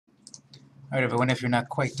All right, everyone, if you're not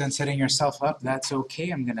quite done setting yourself up, that's okay.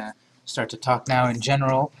 I'm going to start to talk now in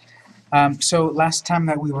general. So last time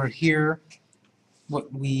that we were here,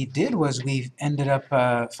 what we did was we ended up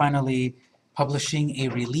finally publishing a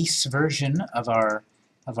release version of our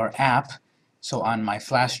app. So on my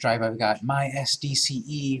flash drive, I've got my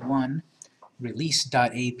SDCE1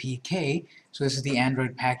 release.apk. So this is the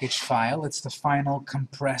Android package file. It's the final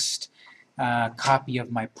compressed copy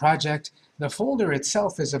of my project. The folder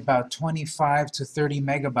itself is about 25 to 30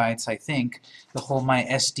 megabytes, I think, the whole my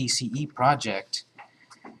SDCE project.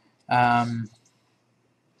 40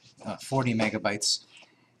 megabytes.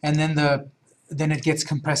 And then it gets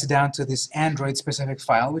compressed down to this Android specific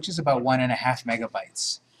file, which is about 1.5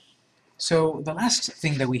 megabytes. So the last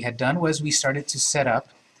thing that we had done was we started to set up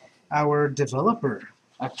our developer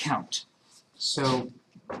account. So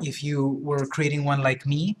if you were creating one like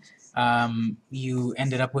me, you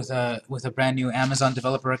ended up with a brand new Amazon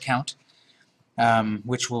developer account,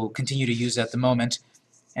 which we'll continue to use at the moment.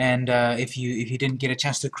 And if you didn't get a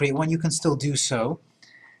chance to create one, you can still do so.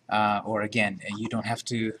 Or again, you don't have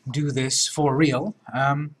to do this for real.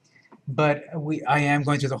 But I am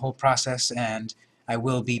going through the whole process, and I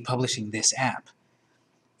will be publishing this app.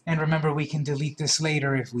 And remember, we can delete this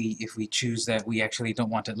later if we choose that we actually don't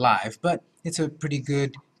want it live. But it's a pretty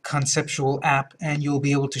good conceptual app, and you'll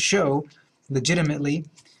be able to show legitimately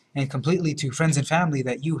and completely to friends and family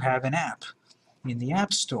that you have an app in the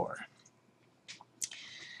App Store.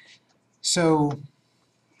 So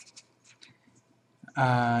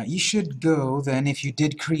you should go then, if you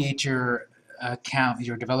did create your account,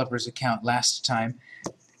 your developer's account last time,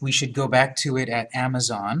 we should go back to it at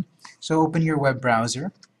Amazon. So open your web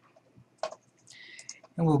browser,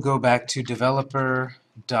 and we'll go back to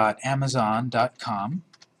developer.amazon.com.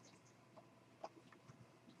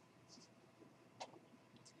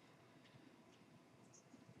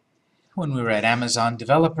 When we were at Amazon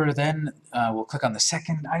Developer, then we'll click on the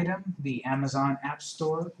second item, the Amazon App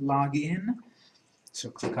Store login.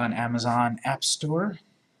 So click on Amazon App Store.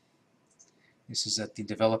 This is at the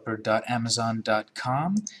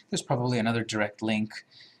developer.amazon.com. There's probably another direct link.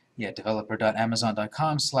 Yeah,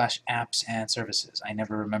 developer.amazon.com/apps and services. I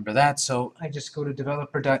never remember that, so I just go to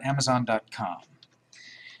developer.amazon.com.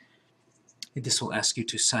 This will ask you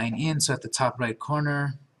to sign in, so at the top right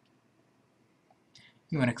corner,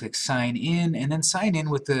 you want to click sign in, and then sign in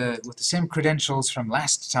with the same credentials from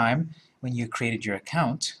last time when you created your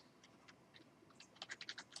account.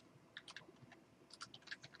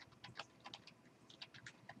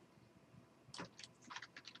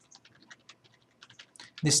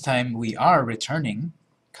 This time we are returning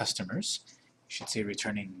customers. I should say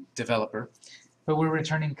returning developer. But we're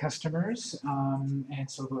returning customers, and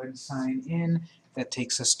so go ahead and sign in. That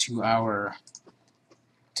takes us to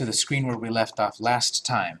the screen where we left off last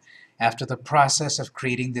time. After the process of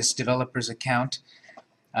creating this developer's account,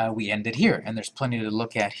 we ended here, and there's plenty to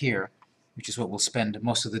look at here, which is what we'll spend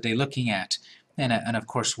most of the day looking at, and of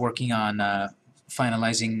course working on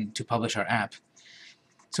finalizing to publish our app.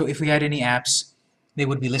 So if we had any apps, they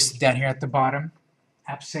would be listed down here at the bottom.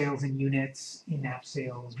 App sales in units, in-app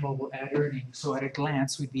sales, mobile ad earnings. So at a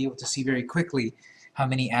glance, we'd be able to see very quickly how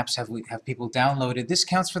many apps have people downloaded. This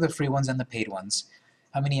counts for the free ones and the paid ones.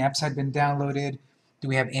 How many apps have been downloaded? Do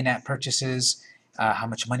we have in-app purchases? How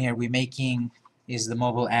much money are we making? Is the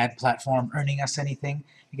mobile ad platform earning us anything?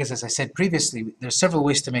 Because as I said previously, there's several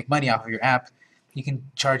ways to make money off of your app. You can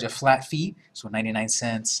charge a flat fee, so 99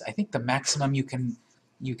 cents. I think the maximum you can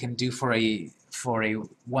do for a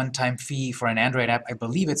one-time fee for an Android app, I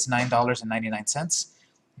believe it's $9.99,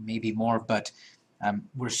 maybe more, but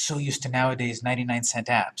we're so used to nowadays 99-cent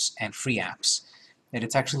apps and free apps that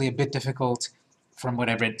it's actually a bit difficult, from what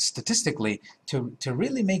I've read statistically, to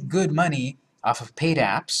really make good money off of paid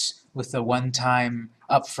apps with a one-time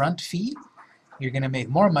upfront fee. You're going to make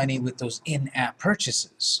more money with those in-app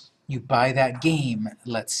purchases. You buy that game,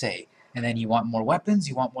 let's say, and then you want more weapons,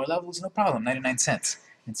 you want more levels, no problem, 99 cents.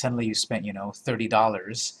 And suddenly you spent,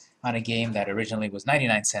 $30 on a game that originally was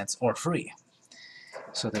 99 cents or free.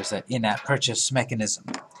 So there's that in-app purchase mechanism.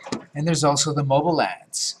 And there's also the mobile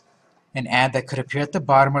ads. An ad that could appear at the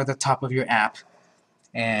bottom or the top of your app,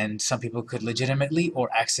 and some people could legitimately or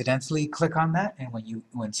accidentally click on that, and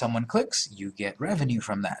when someone clicks, you get revenue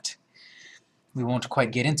from that. We won't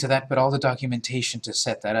quite get into that, but all the documentation to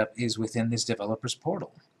set that up is within this developer's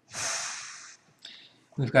portal.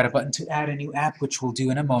 We've got a button to add a new app, which we'll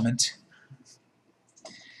do in a moment.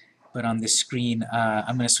 But on this screen,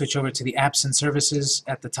 I'm going to switch over to the apps and services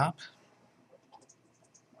at the top.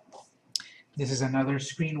 This is another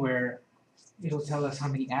screen where it'll tell us how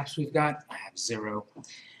many apps we've got. I have 0.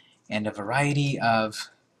 And a variety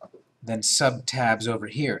of then sub-tabs over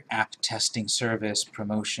here, app testing service,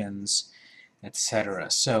 promotions, etc.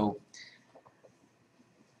 So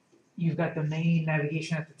you've got the main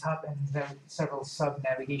navigation at the top and then several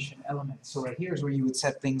sub-navigation elements. So right here is where you would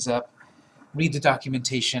set things up, read the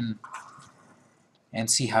documentation, and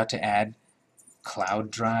see how to add Cloud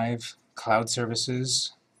Drive, cloud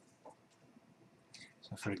services.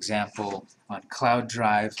 So for example, on Cloud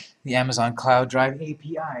Drive, the Amazon Cloud Drive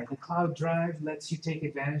API. The Cloud Drive lets you take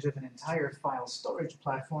advantage of an entire file storage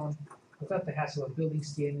platform without the hassle of building,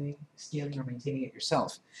 scaling, or maintaining it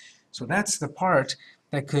yourself. So that's the part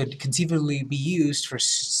that could conceivably be used for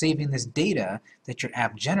saving this data that your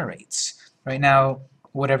app generates. Right now,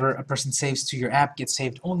 whatever a person saves to your app gets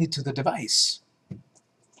saved only to the device.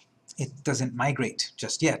 It doesn't migrate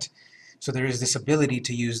just yet. So there is this ability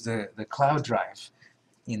to use the Cloud Drive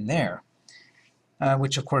in there,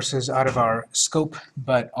 which of course is out of our scope,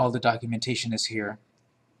 but all the documentation is here.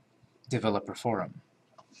 Developer forum.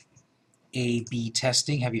 A/B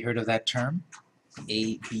testing, have you heard of that term?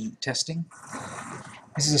 A/B testing.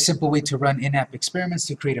 This is a simple way to run in-app experiments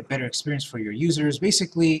to create a better experience for your users.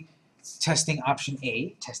 Basically, testing option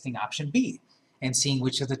A, testing option B, and seeing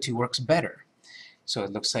which of the two works better. So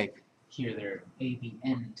it looks like here they're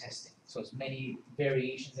A/B/N testing. So as many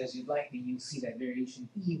variations as you'd like, and you'll see that variation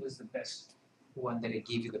E was the best one, that it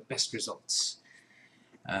gave you the best results.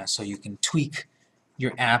 So you can tweak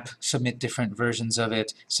your app, submit different versions of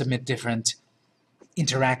it, submit different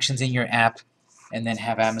interactions in your app, and then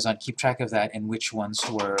have Amazon keep track of that and which ones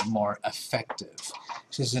were more effective.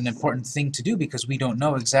 This is an important thing to do because we don't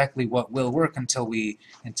know exactly what will work until we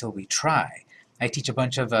try. I teach a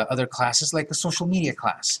bunch of other classes, like the social media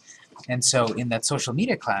class. And so in that social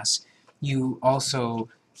media class, you also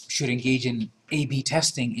should engage in A/B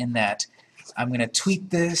testing, in that I'm going to tweet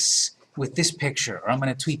this with this picture, or I'm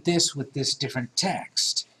going to tweet this with this different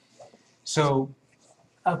text. So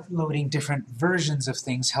uploading different versions of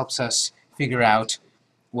things helps us figure out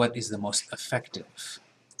what is the most effective.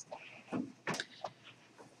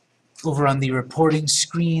 Over on the reporting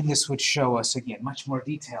screen, this would show us, again, much more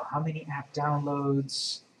detail. How many app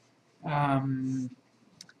downloads,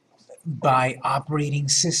 by operating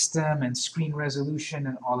system and screen resolution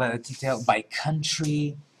and all that detail, by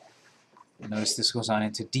country. Notice this goes on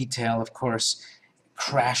into detail, of course.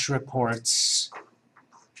 Crash reports,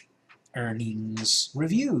 earnings,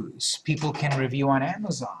 reviews. People can review on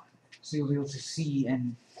Amazon, so you'll be able to see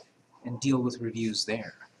and deal with reviews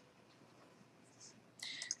there.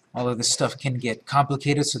 All of this stuff can get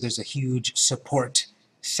complicated, so there's a huge support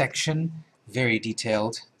section, very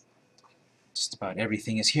detailed. Just about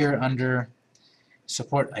everything is here under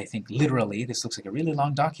support. I think literally, this looks like a really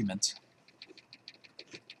long document.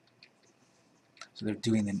 So they're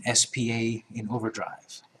doing an SPA in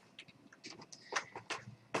overdrive.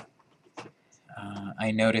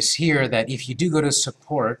 I notice here that if you do go to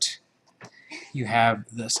support, you have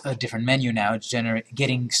a different menu now. It's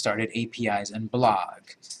getting started APIs and blog.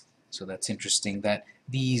 So that's interesting that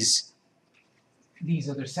these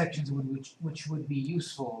other sections which would be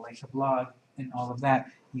useful, like the blog and all of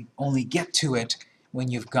that, you only get to it when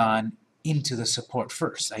you've gone into the support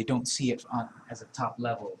first. I don't see it as a top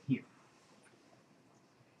level here.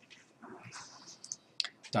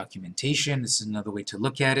 Documentation, this is another way to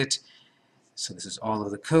look at it. So this is all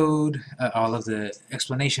of the code, all of the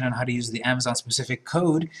explanation on how to use the Amazon specific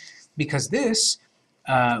code, because this,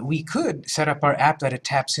 we could set up our app that it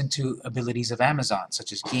taps into abilities of Amazon,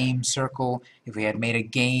 such as game circle. If we had made a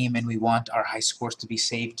game and we want our high scores to be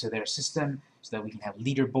saved to their system so that we can have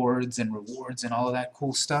leaderboards and rewards and all of that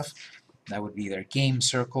cool stuff, that would be their game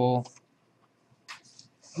circle.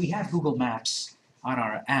 We have Google Maps on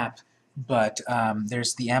our app, but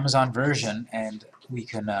there's the Amazon version, and we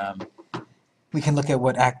can look at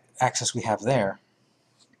what access we have there.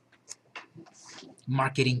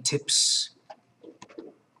 Marketing tips.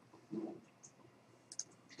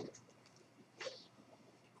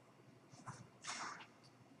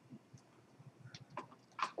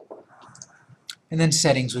 And then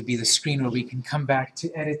settings would be the screen where we can come back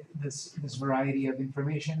to edit this variety of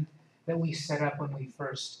information that we set up when we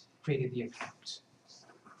first created the account.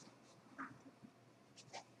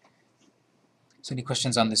 So any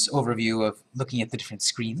questions on this overview of looking at the different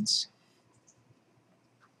screens?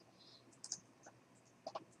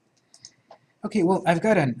 Okay, well, I've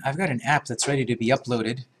got an app that's ready to be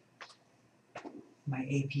uploaded, my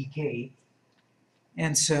APK,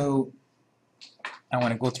 and so I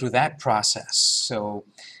want to go through that process. So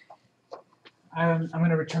I'm going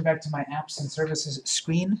to return back to my apps and services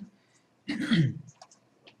screen. We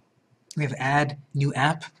have add new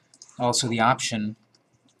app, also the option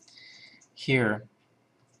here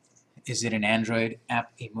Is it an Android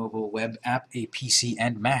app, a mobile web app, a PC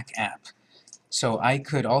and Mac app? So I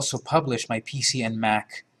could also publish my PC and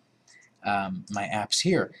Mac my apps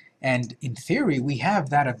here. And in theory, we have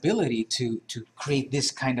that ability to create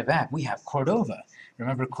this kind of app. We have Cordova.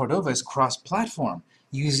 Remember, Cordova is cross-platform,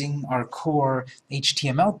 using our core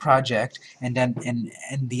HTML project, and then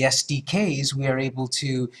and the SDKs, we are able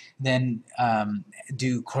to then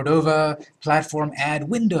do Cordova platform add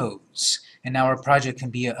Windows. And now our project can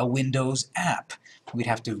be a Windows app. We'd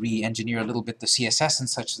have to re-engineer a little bit the CSS and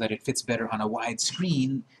such that it fits better on a wide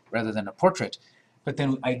screen rather than a portrait. But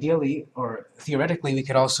then ideally, or theoretically, we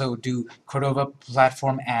could also do Cordova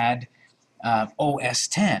platform add OS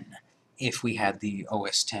 10 if we had the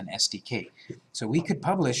OS 10 SDK. So we could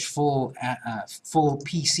publish full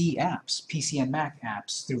PC apps, PC and Mac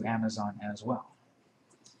apps through Amazon as well.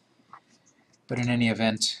 But in any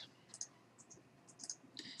event,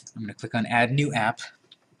 I'm going to click on Add New App.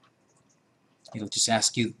 It'll just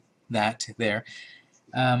ask you that there.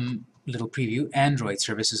 Little preview, Android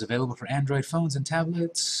services available for Android phones and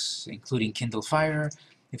tablets, including Kindle Fire.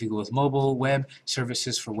 If you go with mobile, web,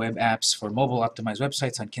 services for web apps for mobile optimized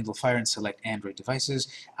websites on Kindle Fire and select Android devices.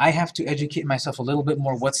 I have to educate myself a little bit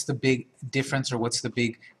more. What's the big difference or what's the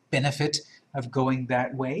big benefit of going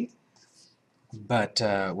that way? But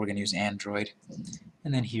we're going to use Android.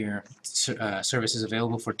 And then here, services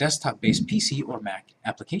available for desktop-based PC or Mac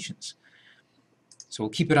applications. So we'll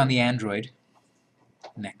keep it on the Android.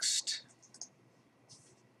 Next.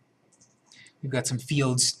 We've got some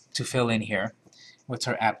fields to fill in here. What's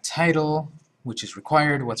our app title, which is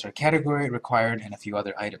required, what's our category required, and a few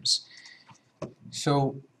other items.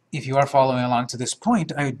 So if you are following along to this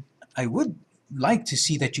point, I would like to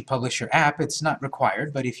see that you publish your app. It's not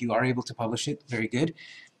required, but if you are able to publish it, very good.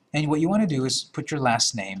 And what you want to do is put your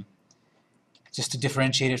last name, just to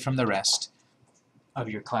differentiate it from the rest of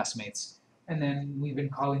your classmates. And then we've been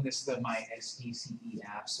calling this the My SDCE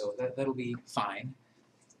app, so that'll be fine.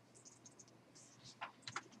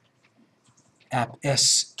 App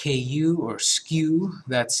SKU or SKU,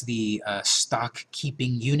 that's the stock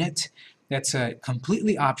keeping unit. That's a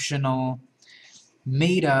completely optional,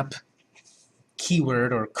 made-up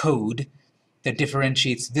keyword or code that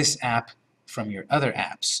differentiates this app from your other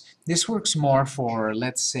apps. This works more for,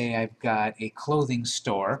 let's say I've got a clothing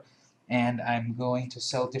store and I'm going to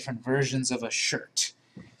sell different versions of a shirt.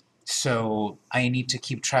 So I need to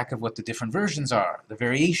keep track of what the different versions are, the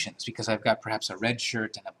variations, because I've got perhaps a red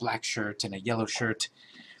shirt and a black shirt and a yellow shirt,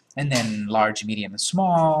 and then large, medium, and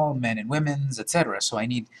small, men and women's, etc. So I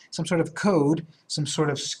need some sort of code, some sort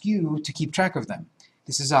of SKU to keep track of them.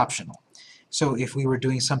 This is optional. So if we were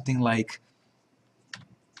doing something like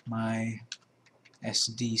my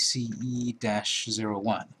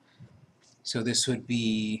SDCE-01, so this would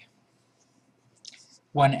be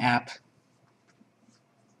one app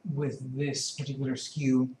with this particular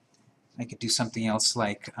SKU. I could do something else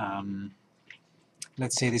like,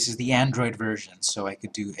 let's say this is the Android version, so I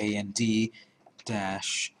could do AND-my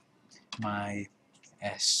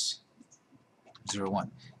S01.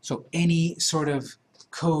 So any sort of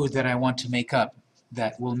code that I want to make up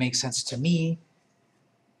that will make sense to me,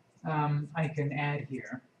 I can add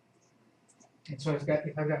here. And so if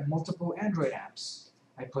I've got multiple Android apps,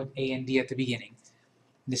 I put AND at the beginning.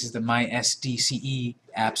 This is the My SDCE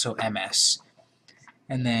app, so MS.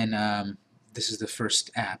 And then this is the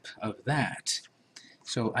first app of that.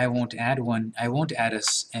 So I won't add one, I won't add a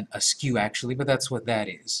SKU actually, but that's what that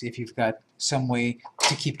is. If you've got some way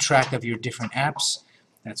to keep track of your different apps,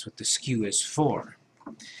 that's what the SKU is for.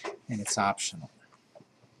 And it's optional.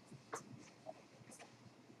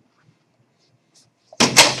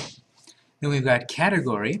 Then we've got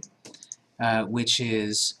category, which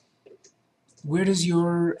is where does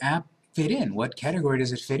your app fit in? What category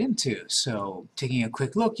does it fit into? So taking a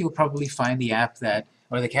quick look, you'll probably find the app that,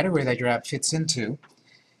 or the category that your app fits into.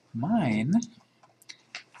 Mine,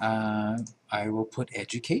 I will put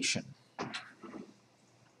education.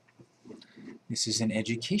 This is an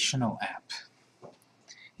educational app.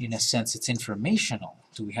 In a sense, it's informational.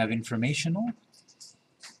 Do we have informational?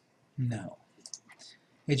 No.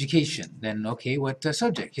 Education. Then, okay, what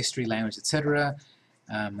subject? History, language, etc.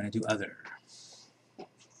 I'm going to do other.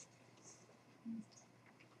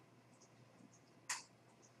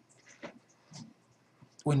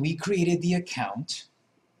 When we created the account,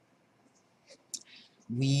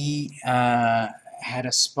 we had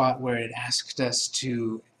a spot where it asked us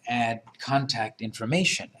to add contact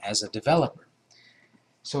information as a developer.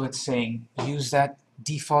 So it's saying use that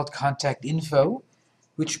default contact info,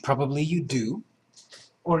 which probably you do,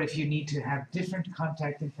 or if you need to have different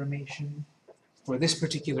contact information for this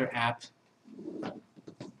particular app,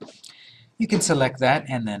 You can select that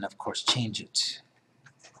and then, of course, change it.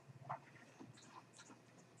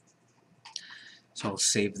 So I'll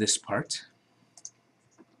save this part.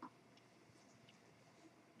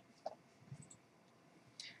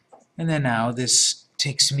 And then now this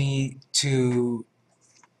takes me to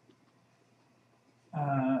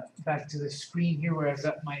back to the screen here where I've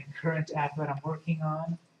got my current app that I'm working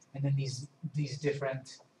on, and then these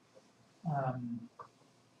different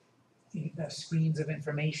screens of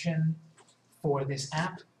information for this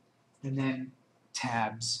app, and then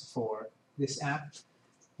tabs for this app.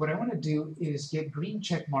 What I want to do is get green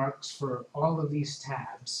check marks for all of these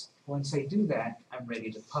tabs. Once I do that, I'm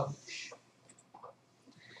ready to publish.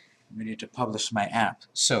 I'm ready to publish my app.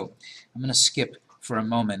 So I'm going to skip for a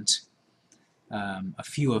moment a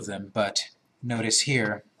few of them, but notice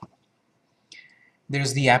here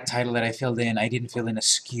there's the app title that I filled in. I didn't fill in a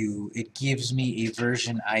SKU. It gives me a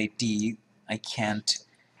version ID. I can't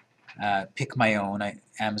pick my own.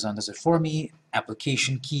 Amazon does it for me.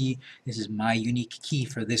 Application key. This is my unique key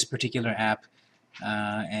for this particular app,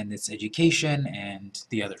 and it's education and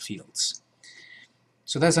the other fields.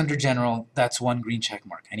 So that's under general. That's one green check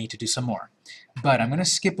mark. I need to do some more. But I'm going to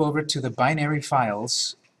skip over to the binary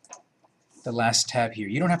files, the last tab here.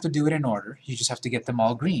 You don't have to do it in order. You just have to get them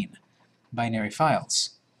all green. Binary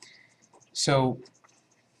files. So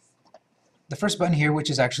the first button here, which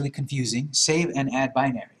is actually confusing, save and add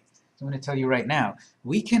binary. So I'm going to tell you right now,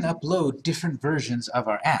 we can upload different versions of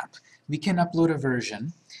our app. We can upload a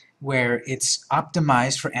version where it's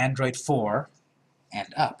optimized for Android 4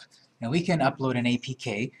 and up. And we can upload an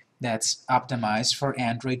APK that's optimized for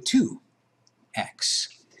Android 2X.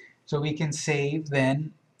 So we can save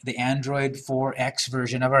then the Android 4X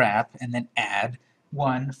version of our app and then add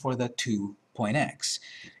one for the 2.x.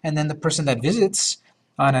 And then the person that visits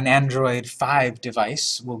on an Android 5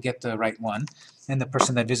 device will get the right one, and the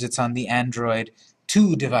person that visits on the Android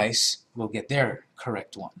 2 device will get their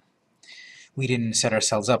correct one. We didn't set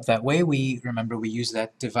ourselves up that way. Remember we used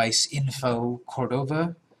that device info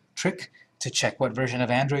Cordova trick to check what version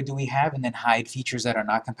of Android do we have and then hide features that are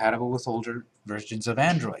not compatible with older versions of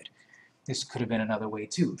Android. This could have been another way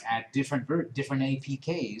too. Add different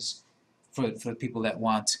APKs for people that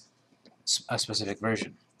want a specific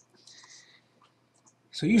version.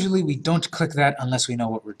 So usually we don't click that unless we know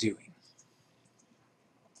what we're doing.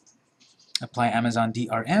 Apply Amazon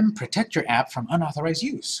DRM. Protect your app from unauthorized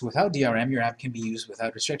use. Without DRM, your app can be used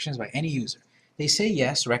without restrictions by any user. They say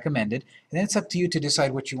yes, recommended, and then it's up to you to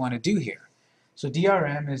decide what you want to do here. So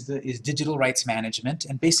DRM is digital rights management,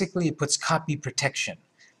 and basically it puts copy protection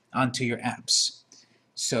onto your apps.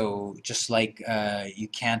 So just like you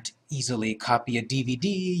can't easily copy a DVD,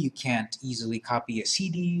 you can't easily copy a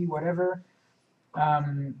CD, whatever,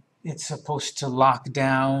 it's supposed to lock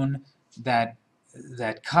down that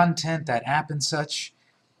content, that app and such,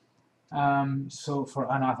 so for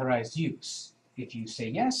unauthorized use. If you say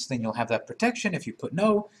yes, then you'll have that protection. If you put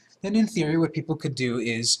no, then in theory what people could do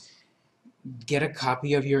is get a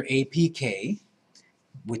copy of your APK,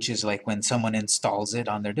 which is like when someone installs it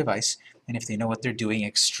on their device, and if they know what they're doing,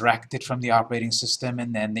 extract it from the operating system,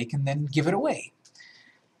 and then they can then give it away.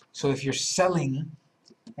 So if you're selling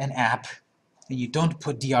an app and you don't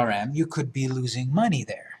put DRM, you could be losing money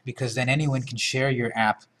there, because then anyone can share your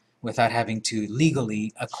app without having to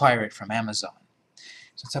legally acquire it from Amazon.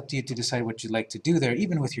 So it's up to you to decide what you'd like to do there,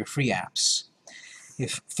 even with your free apps.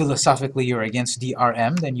 If philosophically you're against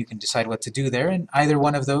DRM, then you can decide what to do there, and either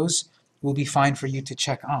one of those will be fine for you to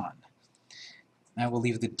check on. I will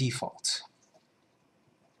leave the default.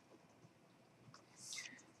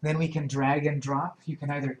 Then we can drag and drop. You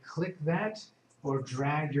can either click that or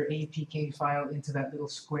drag your APK file into that little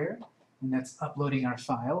square, and that's uploading our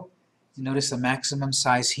file. Notice the maximum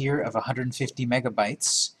size here of 150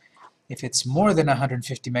 megabytes. If it's more than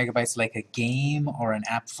 150 megabytes, like a game or an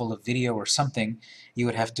app full of video or something, you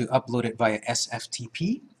would have to upload it via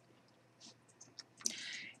SFTP.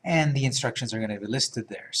 And the instructions are going to be listed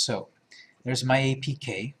there. So there's my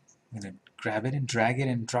APK. I'm going to grab it and drag it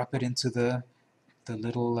and drop it into the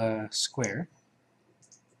little square.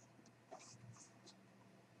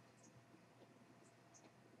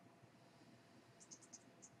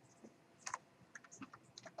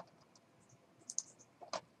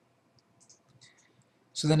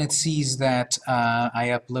 So then it sees that I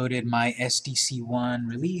uploaded my SDCE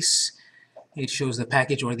release. It shows the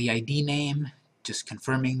package or the ID name, just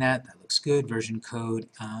confirming that. That looks good. Version code,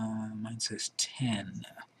 mine says 10.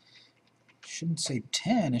 It shouldn't say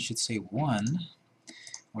 10, it should say 1.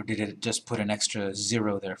 Or did it just put an extra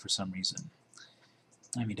 0 there for some reason?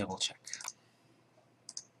 Let me double check.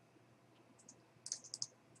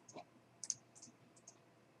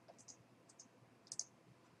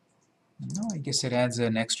 No, I guess it adds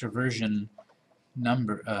an extra version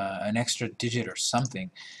number, an extra digit or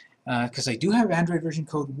something. Because I do have Android version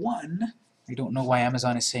code 1. I don't know why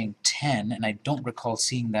Amazon is saying 10, and I don't recall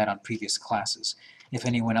seeing that on previous classes. If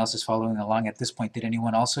anyone else is following along at this point, did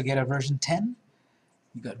anyone also get a version 10?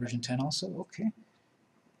 You got version 10 also? Okay.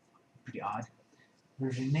 Pretty odd.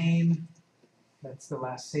 Version name, that's the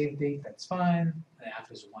last save date, that's fine. The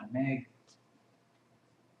app is 1 meg.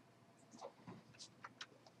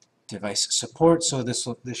 Device support, so this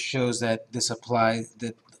shows that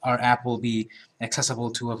that our app will be accessible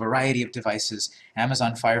to a variety of devices.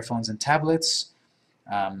 Amazon Fire phones and tablets,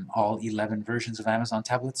 all 11 versions of Amazon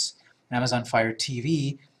tablets. Amazon Fire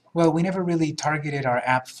TV, well, we never really targeted our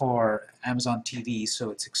app for Amazon TV, so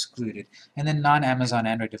it's excluded. And then non-Amazon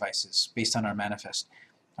Android devices, based on our manifest,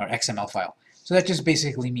 our XML file. So that just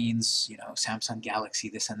basically means, you know, Samsung Galaxy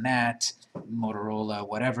this and that, Motorola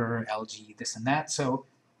whatever, LG this and that. So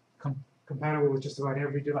compatible with just about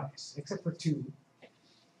every device, except for 2.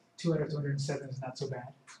 2 out of 207 is not so bad.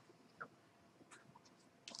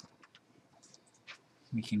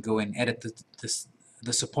 We can go and edit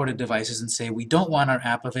the supported devices and say we don't want our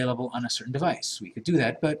app available on a certain device. We could do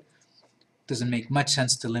that, but it doesn't make much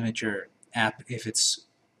sense to limit your app if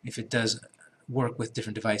it does work with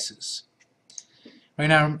different devices. Right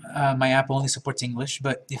now, my app only supports English,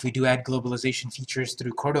 but if we do add globalization features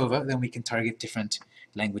through Cordova, then we can target different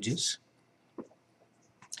languages.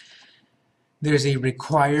 There's a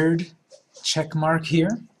required check mark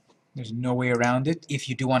here. There's no way around it. If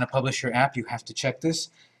you do want to publish your app, you have to check this.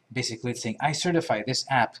 Basically, it's saying, I certify this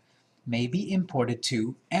app may be imported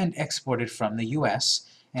to and exported from the US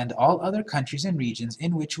and all other countries and regions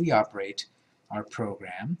in which we operate our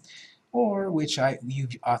program, or which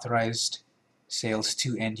you've authorized sales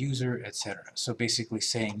to end user, etc. So basically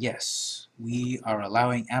saying, yes, we are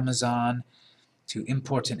allowing Amazon to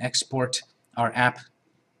import and export our app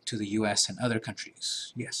to the US and other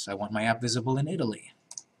countries. Yes, I want my app visible in Italy.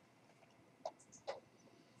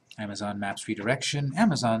 Amazon Maps redirection.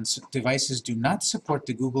 Amazon's devices do not support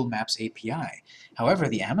the Google Maps API. However,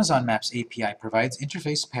 the Amazon Maps API provides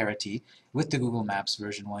interface parity with the Google Maps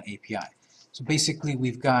version 1 API. So basically,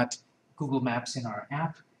 we've got Google Maps in our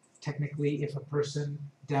app. Technically, if a person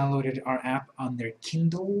downloaded our app on their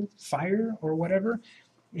Kindle Fire or whatever,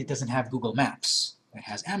 it doesn't have Google Maps. It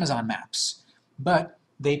has Amazon Maps. But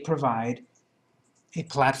they provide a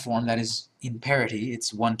platform that is in parity.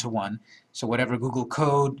 It's one-to-one. So whatever Google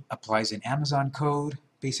code applies in Amazon code,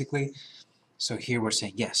 basically. So here we're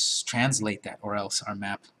saying, yes, translate that, or else our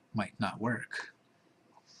map might not work.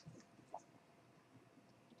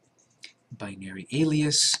 Binary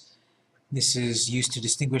alias. This is used to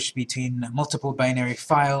distinguish between multiple binary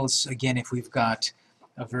files. Again, if we've got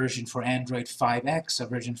a version for Android 5X, a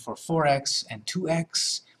version for 4X, and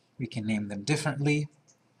 2X, we can name them differently.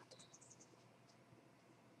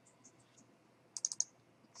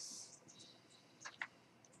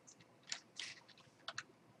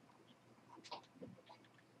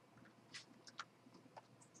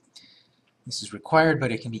 This is required,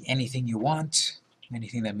 but it can be anything you want,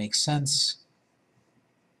 anything that makes sense.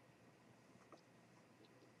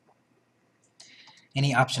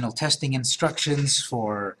 Any optional testing instructions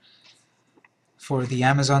for the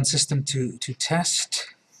Amazon system to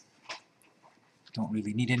test. Don't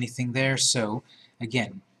really need anything there, so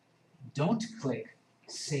again, don't click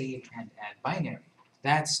Save and Add Binary.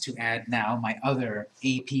 That's to add now my other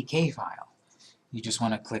APK file. You just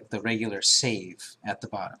want to click the regular Save at the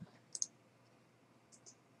bottom.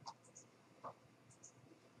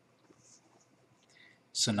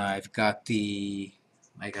 So now I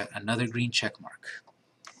got another green check mark.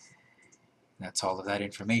 That's all of that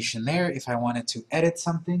information there. If I wanted to edit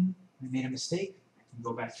something, I made a mistake, I can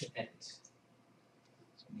go back to Edit.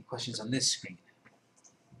 So any questions on this screen?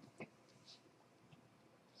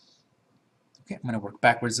 Okay, I'm going to work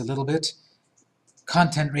backwards a little bit.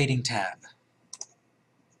 Content Rating tab.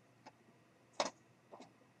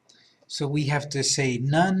 So we have to say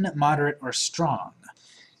none, moderate, or strong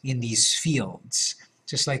in these fields.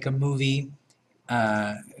 Just like a movie,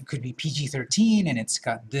 it could be PG-13 and it's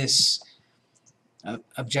got this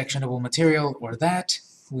objectionable material or that.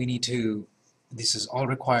 We need to, this is all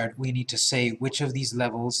required, we need to say which of these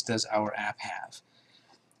levels does our app have.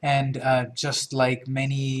 And just like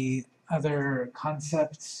many other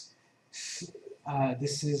concepts,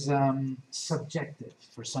 this is subjective.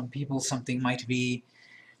 For some people, something might be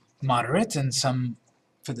moderate, and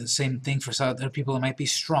for the same thing for some other people, it might be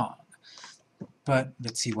strong. But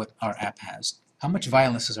let's see what our app has. How much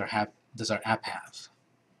violence does our app have?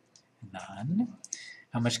 None.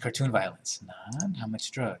 How much cartoon violence? None. How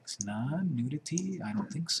much drugs? None. Nudity? I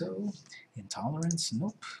don't think so. Intolerance?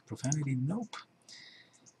 Nope. Profanity? Nope.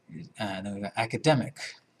 Then we got academic.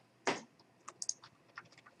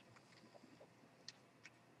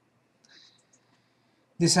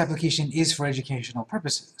 This application is for educational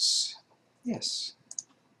purposes. Yes.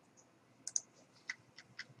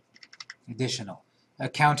 Additional.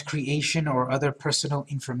 Account creation or other personal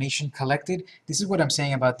information collected. This is what I'm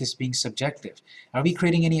saying about this being subjective. Are we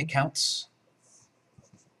creating any accounts?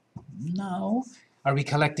 No. Are we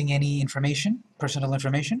collecting any information? Personal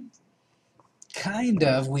information? Kind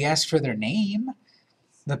of. We ask for their name.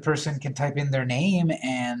 The person can type in their name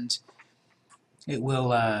and it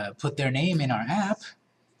will put their name in our app.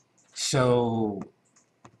 So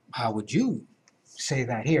how would you say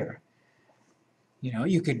that here? You know,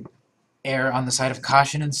 you could err on the side of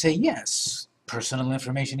caution and say, yes, personal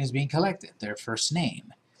information is being collected, their first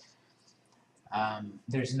name.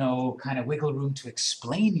 There's no kind of wiggle room to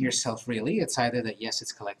explain yourself, really. It's either that yes,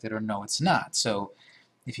 it's collected, or no, it's not. So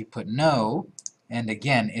if you put no, and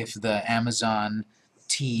again, if the Amazon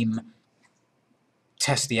team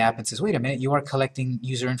tests the app and says, wait a minute, you are collecting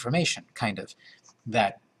user information, kind of,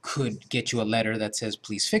 that could get you a letter that says,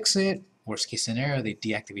 please fix it. Worst case scenario, they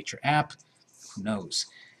deactivate your app. Who knows?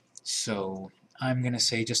 So I'm going to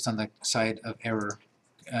say, just on the side of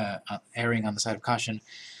erring on the side of caution,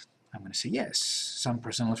 I'm going to say yes, some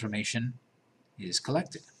personal information is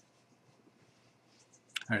collected.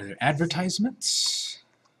 Are there advertisements?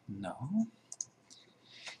 No.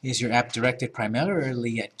 Is your app directed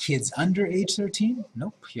primarily at kids under age 13?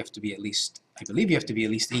 Nope. You have to be at least, I believe you have to be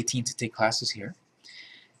at least 18 to take classes here.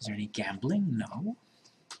 Is there any gambling? No.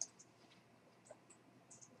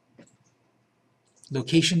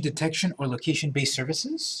 Location detection or location-based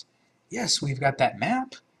services? Yes, we've got that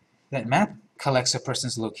map. That map collects a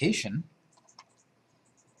person's location.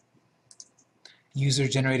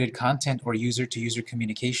 User-generated content or user-to-user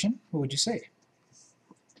communication? What would you say?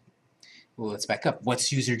 Well, let's back up. What's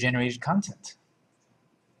user-generated content?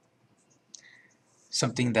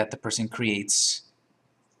 Something that the person creates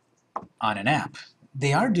on an app.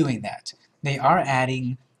 They are doing that. They are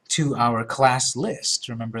adding to our class list.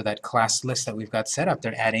 Remember that class list that we've got set up.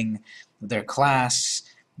 They're adding their class,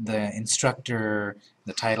 the instructor,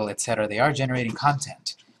 the title, etc. They are generating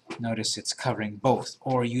content. Notice it's covering both,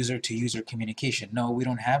 or user-to-user communication. No, we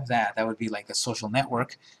don't have that. That would be like a social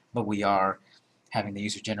network, but we are having the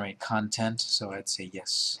user generate content, so I'd say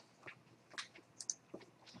yes.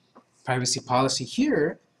 Privacy policy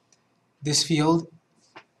here, this field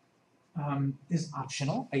is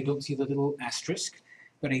optional. I don't see the little asterisk,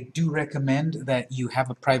 but I do recommend that you have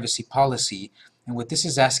a privacy policy, and what this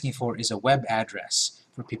is asking for is a web address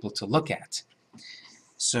for people to look at.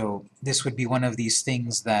 So this would be one of these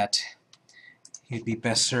things that you'd be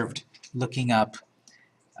best served looking up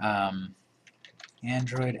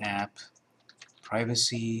Android app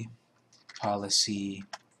privacy policy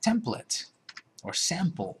template or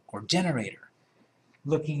sample or generator.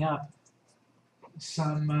 Looking up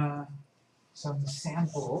some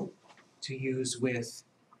sample to use with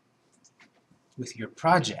your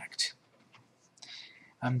project.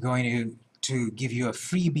 I'm going to give you a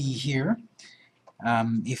freebie here.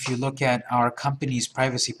 If you look at our company's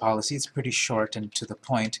privacy policy, it's pretty short and to the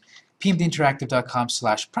point.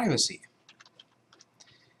 pmdinteractive.com/privacy.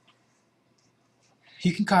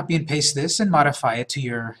 You can copy and paste this and modify it to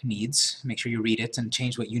your needs. Make sure you read it and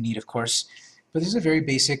change what you need, of course. But this is a very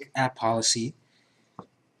basic app policy.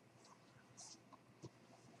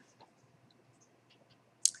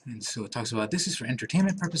 And so it talks about this is for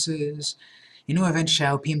entertainment purposes. In no event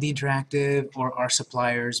shall PMD Interactive or our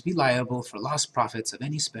suppliers be liable for lost profits of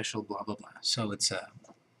any special blah blah blah. So it's a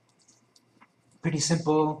pretty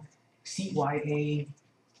simple CYA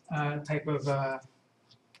type of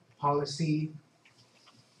policy.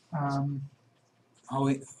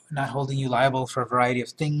 Not holding you liable for a variety of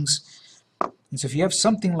things. And so if you have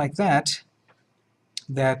something like that,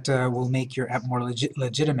 that will make your app more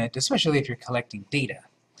legitimate, especially if you're collecting data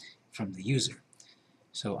from the user.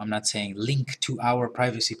 So I'm not saying link to our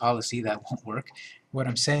privacy policy, that won't work. What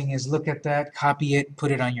I'm saying is look at that, copy it,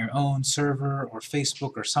 put it on your own server or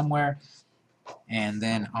Facebook or somewhere, and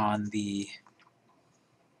then on the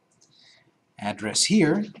address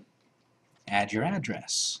here, add your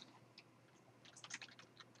address.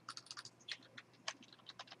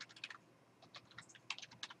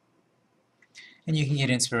 And you can get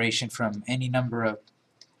inspiration from any number of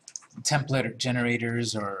template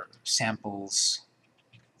generators or samples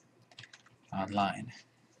online.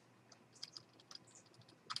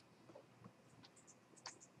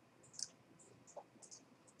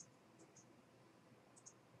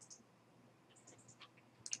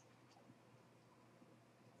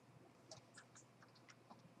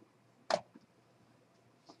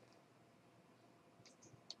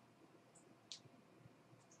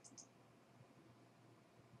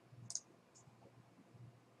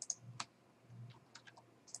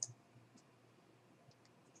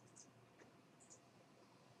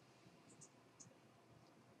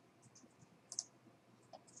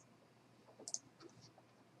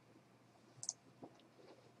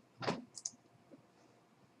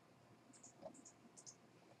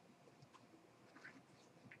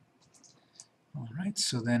 Alright,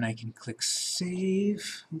 so then I can click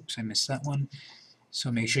Save. Oops, I missed that one. So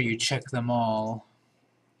make sure you check them all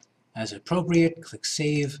as appropriate. Click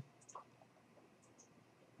Save.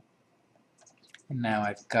 And now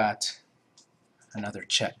I've got another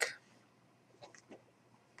check.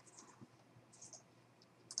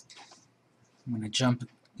 I'm going to jump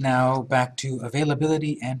now back to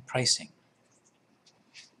availability and pricing.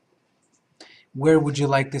 Where would you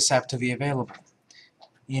like this app to be available?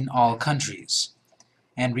 In all countries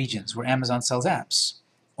and regions where Amazon sells apps.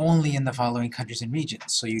 Only in the following countries and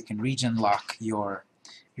regions. So you can region lock your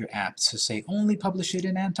app. So say only publish it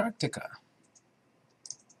in Antarctica.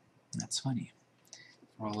 That's funny.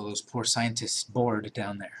 For all of those poor scientists bored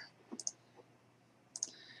down there.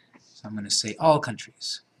 So I'm going to say all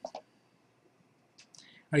countries.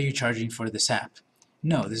 Are you charging for this app?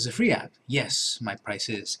 No, this is a free app. Yes, my price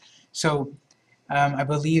is. So I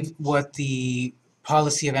believe what the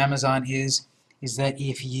policy of Amazon is that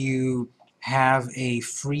if you have a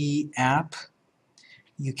free app,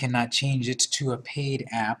 you cannot change it to a paid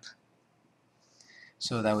app.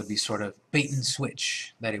 So that would be sort of bait and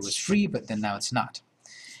switch, that it was free, but then now it's not.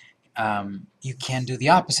 You can do the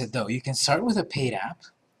opposite, though. You can start with a paid app,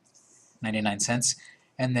 99 cents,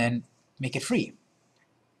 and then make it free.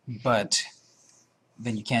 But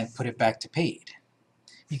then you can't put it back to paid.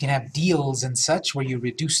 You can have deals and such where you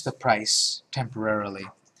reduce the price temporarily.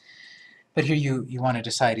 But here you want to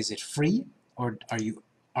decide, is it free, or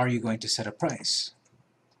are you going to set a price?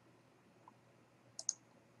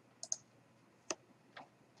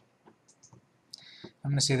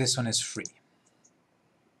 I'm going to say this one is free.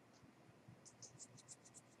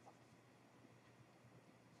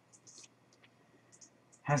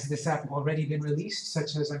 Has this app already been released,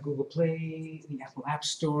 such as on Google Play, the Apple App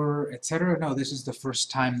Store, etc.? No, this is the first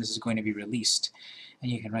time this is going to be released. And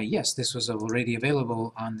you can write, yes, this was already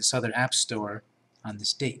available on this other app store on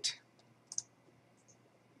this date.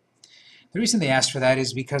 The reason they asked for that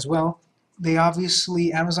is because, well,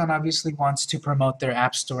 Amazon obviously wants to promote their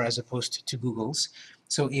app store as opposed to Google's.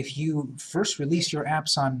 So if you first release your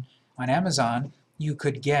apps on Amazon, you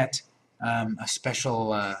could get a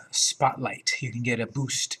special spotlight. You can get a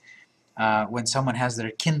boost when someone has their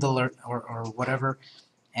Kindle or whatever,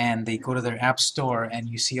 and they go to their app store and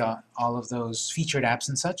you see all of those featured apps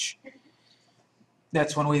and such.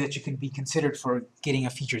 That's one way that you can be considered for getting a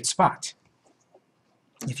featured spot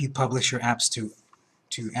if you publish your apps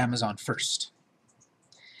to Amazon first.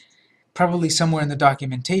 Probably somewhere in the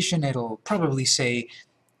documentation it'll probably say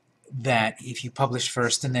that if you publish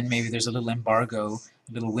first, and then maybe there's a little embargo,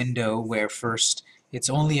 a little window where first it's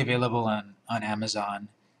only available on Amazon,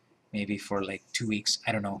 maybe for like 2 weeks,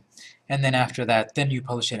 I don't know. And then after that, then you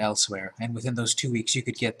publish it elsewhere. And within those 2 weeks, you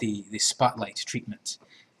could get the spotlight treatment.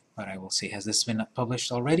 But I will say, has this been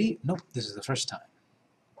published already? Nope, this is the first time.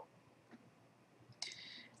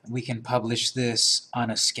 We can publish this on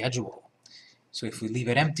a schedule. So if we leave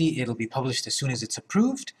it empty, it'll be published as soon as it's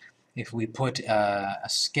approved. If we put a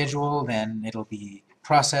schedule, then it'll be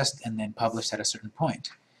processed and then published at a certain point.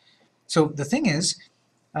 So the thing is,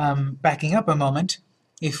 backing up a moment,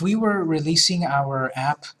 if we were releasing our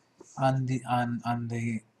app on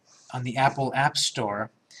the Apple App Store,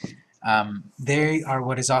 they are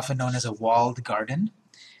what is often known as a walled garden,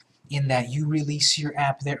 in that you release your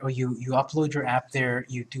app there, or you upload your app there,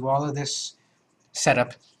 you do all of this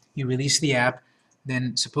setup, you release the app,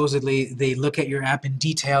 then supposedly they look at your app in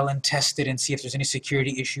detail and test it and see if there's any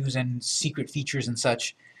security issues and secret features and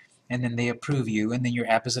such, and then they approve you, and then your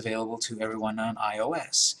app is available to everyone on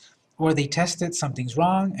iOS. Or they test it, something's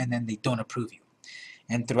wrong, and then they don't approve you.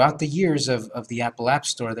 And throughout the years of the Apple App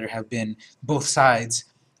Store, there have been both sides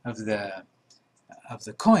of the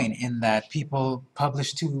coin, in that people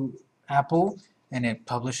publish to Apple and it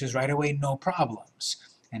publishes right away, no problems.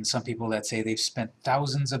 And some people that say they've spent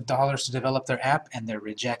thousands of dollars to develop their app and they're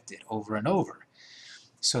rejected over and over.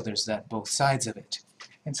 So there's that both sides of it.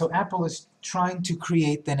 And so Apple is trying to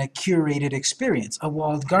create then a curated experience, a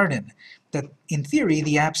walled garden, that in theory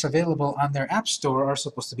the apps available on their App Store are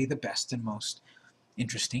supposed to be the best and most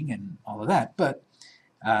interesting and all of that. But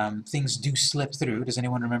things do slip through. Does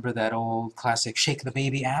anyone remember that old classic Shake the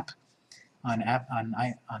Baby app on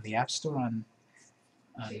the App Store? On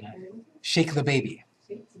Shake the Baby.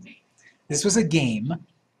 This was a game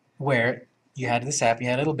where you had this app, you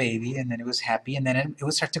had a little baby, and then it was happy, and then it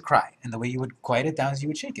would start to cry. And the way you would quiet it down is you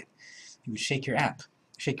would shake it. You would shake your app,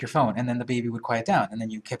 shake your phone, and then the baby would quiet down. And then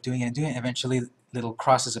you kept doing it and doing it, and eventually little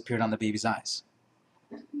crosses appeared on the baby's eyes.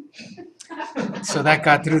 So that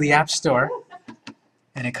got through the App Store,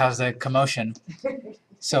 and it caused a commotion.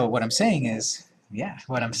 So what I'm saying is, Yeah,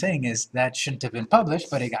 what I'm saying is that shouldn't have been published,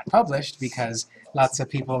 but it got published because lots of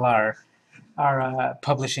people are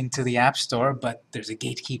publishing to the App Store, but there's a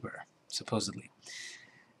gatekeeper, supposedly.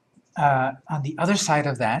 On the other side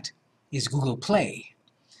of that is Google Play,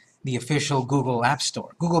 the official Google App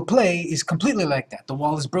Store. Google Play is completely like that. The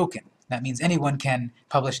wall is broken. That means anyone can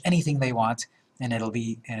publish anything they want, and it'll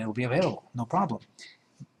be available, no problem.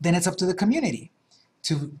 Then it's up to the community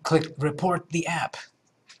to click report the app,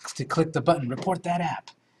 to click the button, report that app.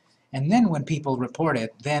 And then when people report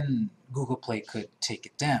it, then Google Play could take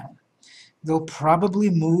it down. They'll probably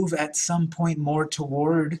move at some point more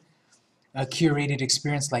toward a curated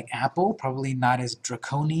experience like Apple, probably not as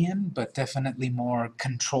draconian, but definitely more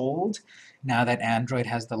controlled now that Android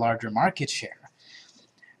has the larger market share.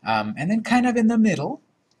 And then kind of in the middle,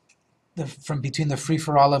 from between the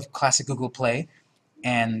free-for-all of classic Google Play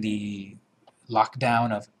and the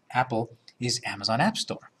lockdown of Apple, is Amazon App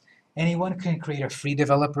Store. Anyone can create a free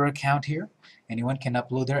developer account here. Anyone can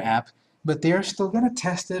upload their app, but they're still going to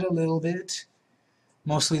test it a little bit.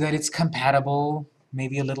 Mostly that it's compatible,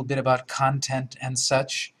 maybe a little bit about content and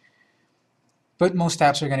such. But most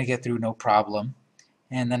apps are going to get through no problem.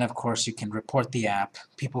 And then, of course, you can report the app.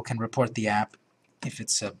 People can report the app if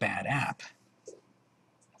it's a bad app.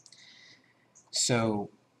 So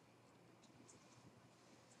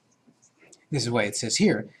this is why it says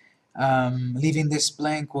here, leaving this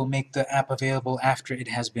blank will make the app available after it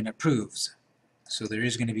has been approved. So there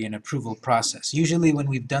is going to be an approval process. Usually when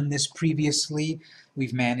we've done this previously,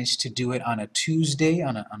 we've managed to do it on a Tuesday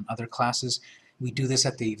on other classes. We do this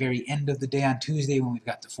at the very end of the day on Tuesday when we've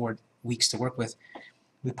got the 4 weeks to work with.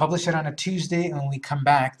 We publish it on a Tuesday, and when we come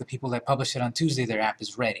back, the people that publish it on Tuesday, their app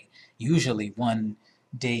is ready. Usually 1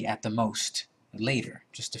 day at the most later,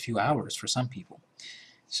 just a few hours for some people.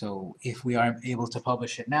 So if we are able to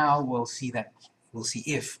publish it now, we'll see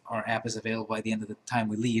if our app is available by the end of the time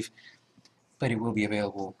we leave, but it will be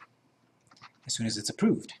available as soon as it's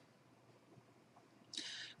approved.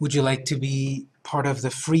 Would you like to be part of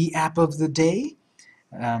the free app of the day?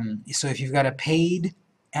 So if you've got a paid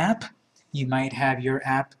app, you might have your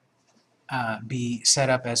app be set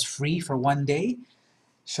up as free for 1 day.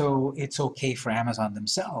 So it's okay for Amazon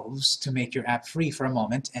themselves to make your app free for a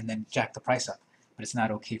moment and then jack the price up. But it's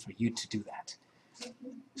not okay for you to do that.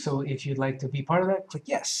 So if you'd like to be part of that, click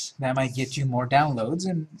yes. That might get you more downloads,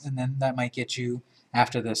 and then that might get you,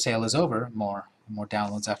 after the sale is over, more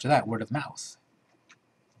downloads after that, word of mouth.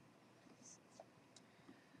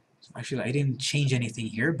 So actually, I didn't change anything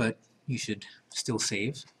here, but you should still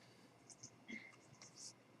save.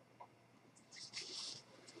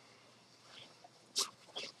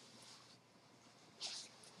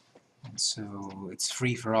 And so it's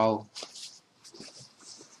free for all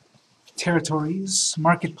territories,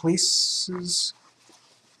 marketplaces.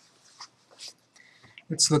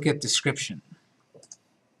 Let's look at description.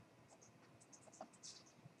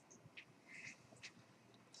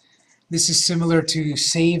 This is similar to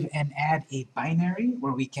save and add a binary,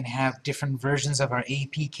 where we can have different versions of our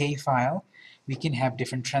APK file. We can have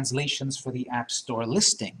different translations for the App Store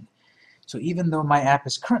listing. So even though my app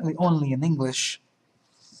is currently only in English,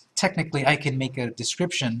 technically I can make a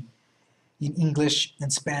description in English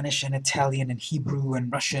and Spanish and Italian and Hebrew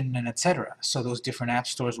and Russian and etc. So those different app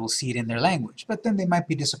stores will see it in their language. But then they might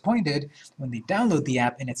be disappointed when they download the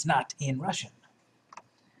app and it's not in Russian.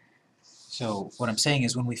 So what I'm saying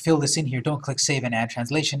is when we fill this in here, don't click Save and Add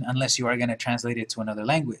Translation unless you are going to translate it to another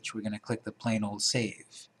language. We're going to click the plain old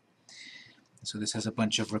Save. So this has a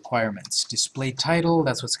bunch of requirements. Display title,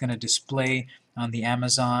 that's what's going to display on the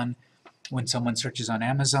Amazon when someone searches on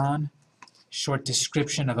Amazon. Short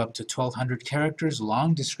description of up to 1,200 characters,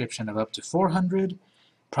 long description of up to 400,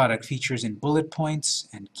 product features in bullet points,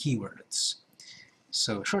 and keywords.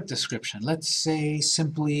 So short description, let's say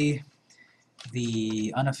simply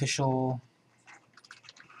the unofficial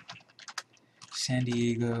San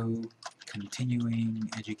Diego continuing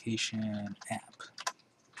education app.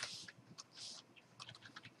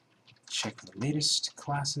 Check the latest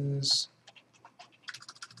classes.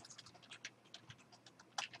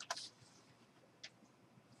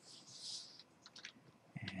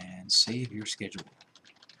 And save your schedule.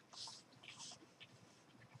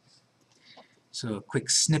 So a quick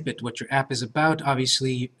snippet what your app is about.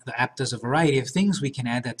 Obviously, the app does a variety of things. We can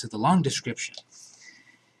add that to the long description.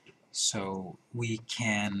 So we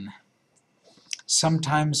can,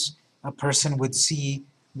 sometimes a person would see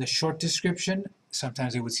the short description,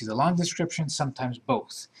 sometimes they would see the long description, sometimes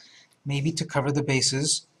both. Maybe to cover the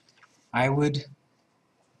bases, I would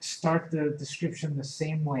start the description the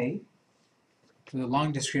same way, to the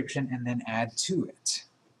long description, and then add to it.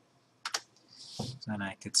 So then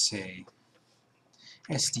I could say,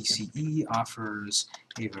 SDCE offers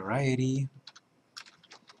a variety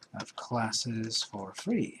of classes for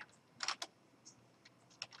free.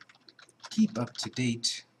 Keep up to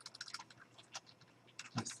date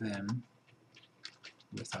with them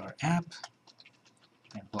with our app,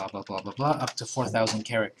 and blah, blah, blah, blah, blah, up to 4,000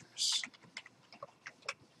 characters.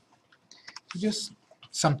 Just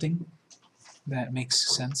something that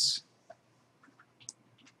makes sense.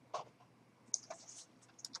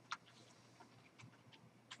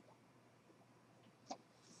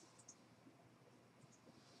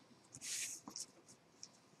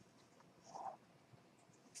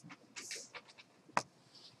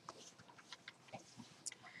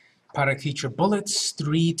 Product feature bullets,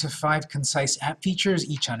 3 to 5 concise app features,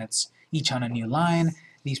 each on a new line.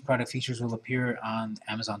 These product features will appear on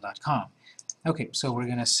Amazon.com. Okay, so we're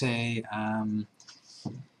gonna say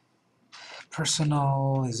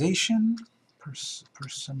personalization.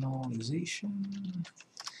 Personalization.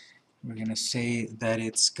 We're gonna say that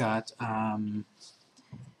it's got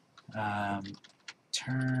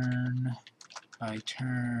turn by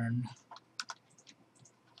turn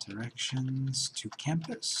directions to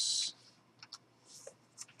campus.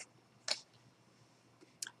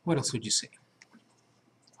 What else would you say?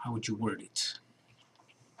 How would you word it?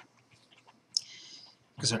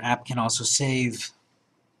 Because our app can also save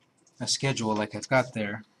a schedule like I've got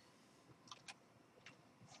there.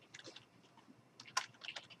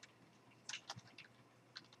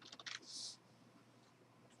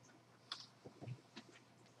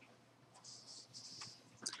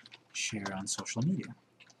 Share on social media.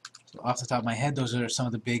 So off the top of my head, those are some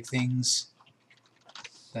of the big things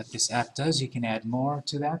that this app does. You can add more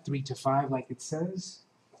to that, 3 to 5 like it says.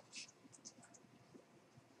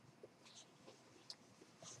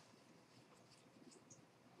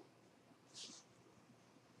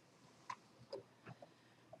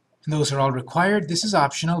 And those are all required. This is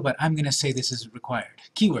optional, but I'm going to say this is required.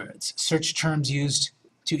 Keywords. Search terms used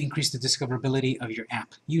to increase the discoverability of your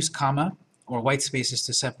app. Use comma or white spaces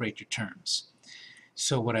to separate your terms.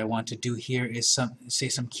 So what I want to do here is say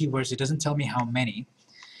some keywords. It doesn't tell me how many,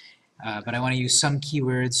 but I want to use some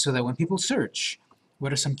keywords so that when people search,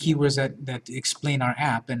 what are some keywords that explain our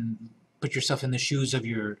app, and put yourself in the shoes of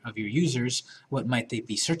your users, what might they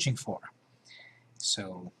be searching for?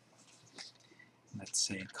 So let's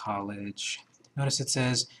say college. Notice it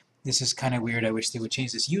says, this is kind of weird, I wish they would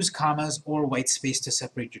change this. Use commas or white space to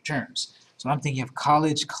separate your terms. So I'm thinking of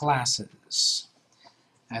college classes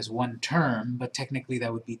as one term, but technically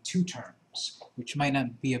that would be 2 terms, which might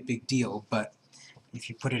not be a big deal, but if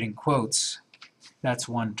you put it in quotes, that's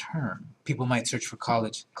 1 term. People might search for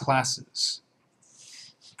college classes.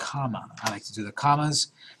 Comma. I like to do the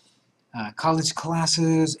commas. College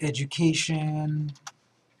classes, education,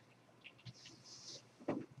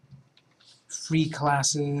 free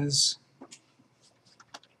classes,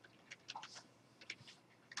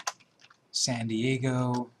 San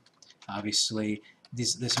Diego. Obviously,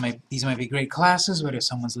 these might be great classes, but if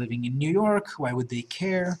someone's living in New York, why would they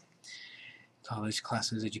care? College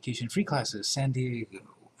classes, education, free classes, San Diego.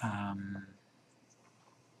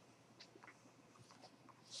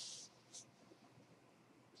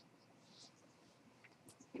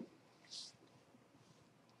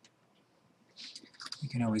 You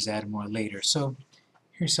can always add more later. So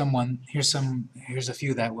here's a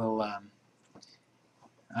few that will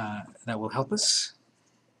help us.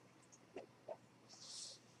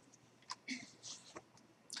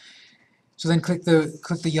 So then click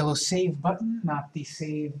the yellow save button, not the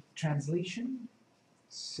save translation.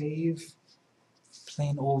 Save,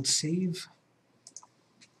 plain old save.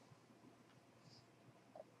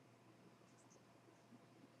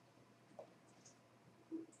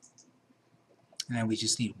 And then we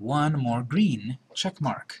just need one more green check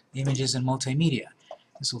mark, images and multimedia.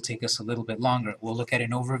 This will take us a little bit longer. We'll look at an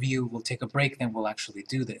overview, we'll take a break, then we'll actually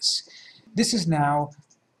do this. This is now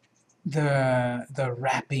the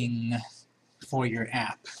wrapping for your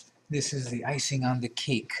app. This is the icing on the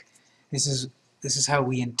cake. This is how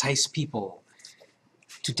we entice people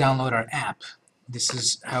to download our app. This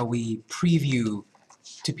is how we preview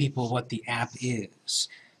to people what the app is.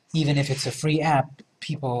 Even if it's a free app,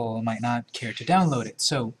 people might not care to download it.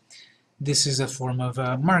 So this is a form of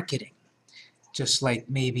marketing. Just like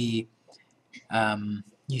maybe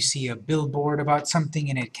you see a billboard about something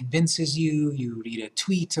and it convinces you, you read a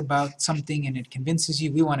tweet about something and it convinces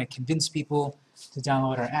you. We want to convince people to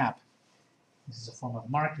download our app. This is a form of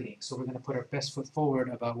marketing, so we're going to put our best foot forward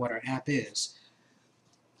about what our app is.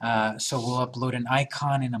 So we'll upload an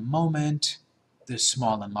icon in a moment. There's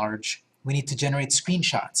small and large. We need to generate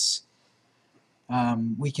screenshots.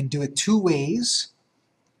 We can do it 2 ways.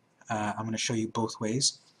 I'm going to show you both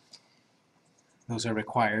ways. Those are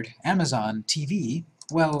required. Amazon TV,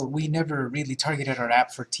 well, we never really targeted our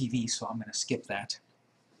app for TV, so I'm going to skip that.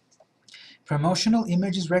 Promotional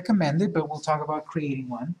image is recommended, but we'll talk about creating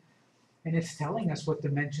one. And it's telling us what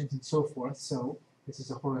dimensions and so forth, so this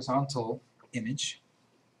is a horizontal image.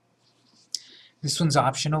 This one's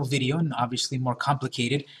optional, video, and obviously more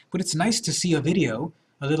complicated, but it's nice to see a video,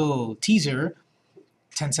 a little teaser,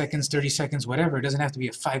 10 seconds, 30 seconds, whatever. It doesn't have to be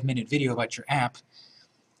a 5-minute video about your app.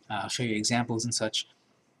 I'll show you examples and such.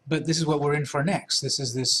 But this is what we're in for next. This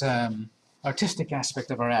is this artistic aspect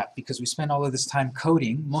of our app, because we spend all of this time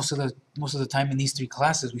coding. Most of the time in these 3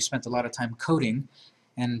 classes, we spent a lot of time coding,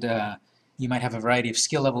 and you might have a variety of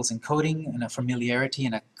skill levels in coding, and a familiarity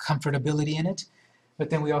and a comfortability in it. But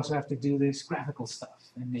then we also have to do this graphical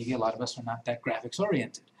stuff, and maybe a lot of us are not that graphics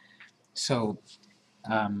oriented. So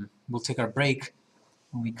we'll take our break.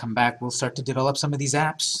 When we come back, we'll start to develop some of these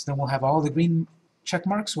apps. Then we'll have all the green check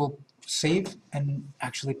marks. We'll save and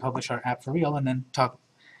actually publish our app for real, and then talk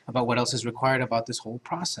about what else is required about this whole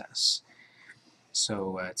process.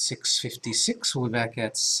 So at 6:56, we'll be back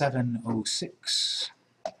at 7:06.